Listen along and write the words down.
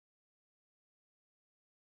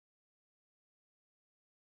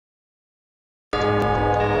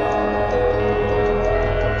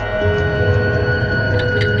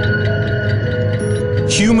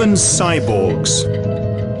Human cyborgs.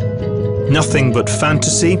 Nothing but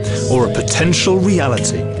fantasy or a potential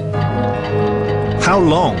reality. How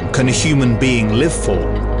long can a human being live for?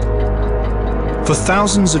 For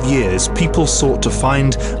thousands of years, people sought to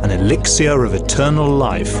find an elixir of eternal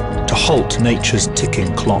life to halt nature's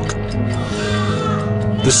ticking clock.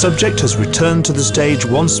 The subject has returned to the stage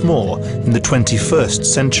once more in the 21st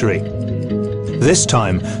century. This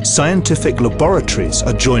time, scientific laboratories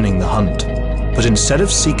are joining the hunt. But instead of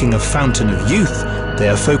seeking a fountain of youth, they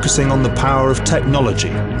are focusing on the power of technology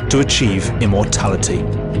to achieve immortality.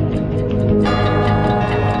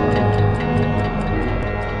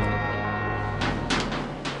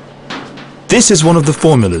 This is one of the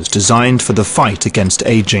formulas designed for the fight against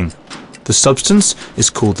aging. The substance is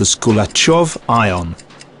called the Skulachov ion.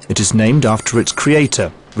 It is named after its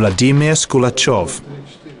creator, Vladimir Skulachov.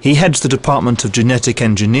 He heads the Department of Genetic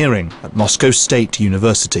Engineering at Moscow State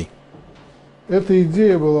University.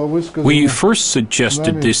 We first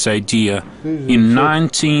suggested this idea in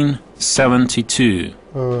 1972,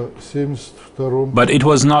 but it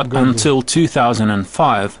was not until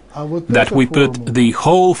 2005 that we put the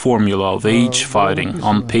whole formula of age fighting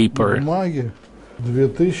on paper.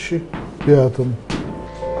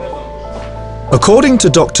 According to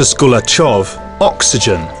Dr. Skulachov,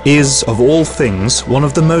 oxygen is, of all things, one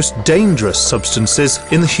of the most dangerous substances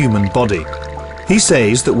in the human body. He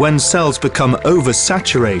says that when cells become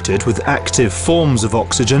oversaturated with active forms of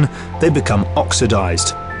oxygen, they become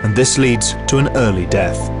oxidized, and this leads to an early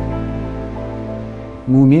death.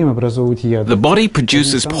 The body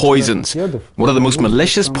produces poisons. One of the most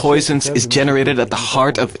malicious poisons is generated at the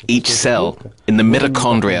heart of each cell, in the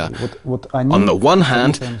mitochondria. On the one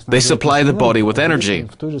hand, they supply the body with energy.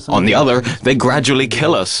 On the other, they gradually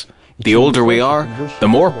kill us. The older we are, the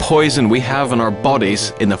more poison we have in our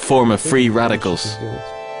bodies in the form of free radicals.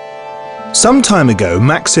 Some time ago,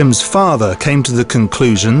 Maxim's father came to the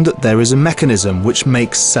conclusion that there is a mechanism which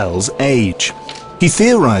makes cells age. He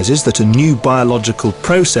theorizes that a new biological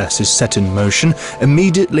process is set in motion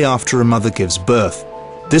immediately after a mother gives birth.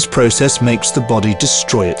 This process makes the body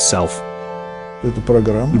destroy itself.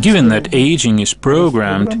 Given that aging is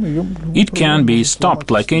programmed, it can be stopped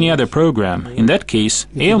like any other program. In that case,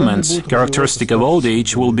 ailments characteristic of old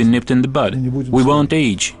age will be nipped in the bud. We won't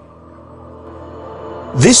age.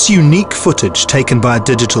 This unique footage taken by a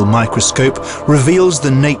digital microscope reveals the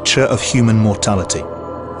nature of human mortality.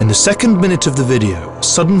 In the second minute of the video, a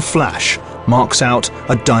sudden flash marks out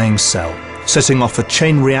a dying cell, setting off a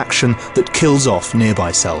chain reaction that kills off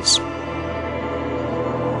nearby cells.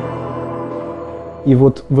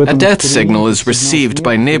 A death signal is received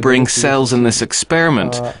by neighboring cells in this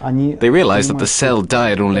experiment. They realize that the cell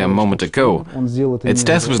died only a moment ago. Its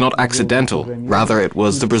death was not accidental, rather it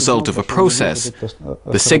was the result of a process.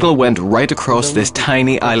 The signal went right across this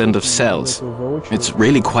tiny island of cells. It's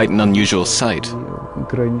really quite an unusual sight.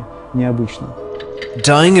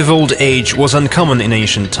 Dying of old age was uncommon in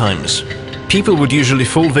ancient times. People would usually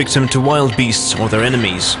fall victim to wild beasts or their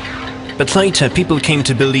enemies. But later, people came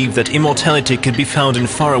to believe that immortality could be found in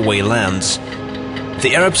faraway lands.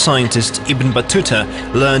 The Arab scientist Ibn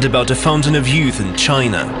Battuta learned about a fountain of youth in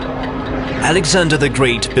China. Alexander the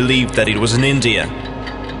Great believed that it was in India.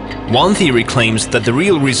 One theory claims that the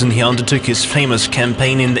real reason he undertook his famous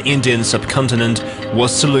campaign in the Indian subcontinent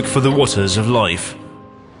was to look for the waters of life.